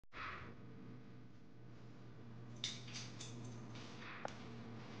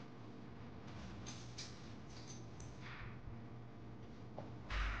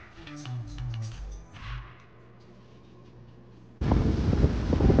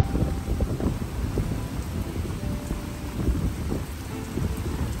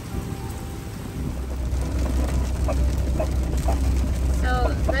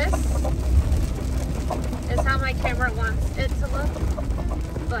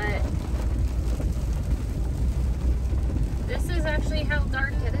but this is actually how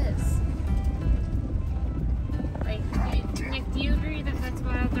dark it is. Like, Nick, do you agree that that's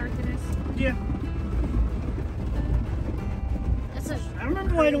about how dark it is? Yeah. This is I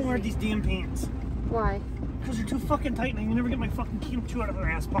remember why I don't wear these damn pants. Why? Because they're too fucking tight and I can never get my fucking cube chew out of their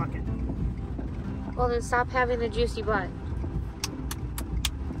ass pocket. Well, then stop having a juicy butt.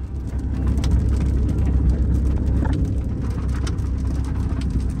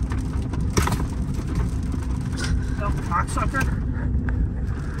 Oh, cocksucker.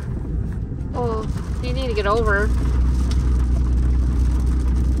 Oh, you need to get over.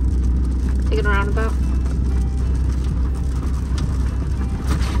 Take it around about.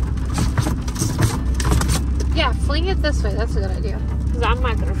 Yeah, fling it this way. That's a good idea. Because I'm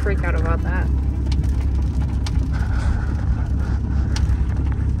not going to freak out about that.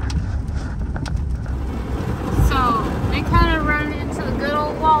 So, they kind of run into the good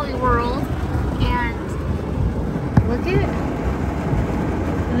old Wally World. And look at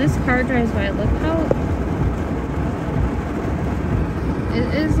when this car drives by. Look how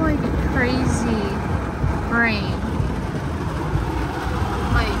it is like crazy rain.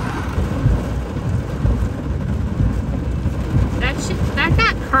 That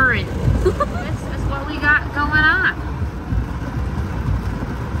got current. This is what we got going on.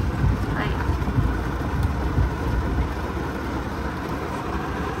 Like,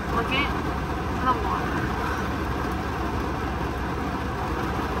 look at the water.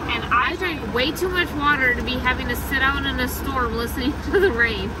 And I drank way too much water to be having to sit out in a storm listening to the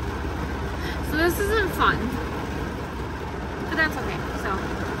rain. So this isn't fun. But that's okay. So,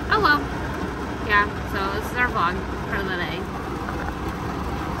 oh well. Yeah, so this is our vlog for the day.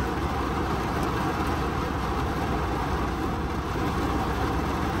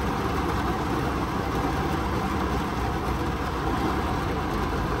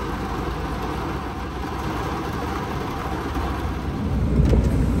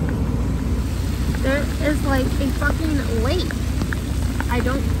 There is like a fucking lake. I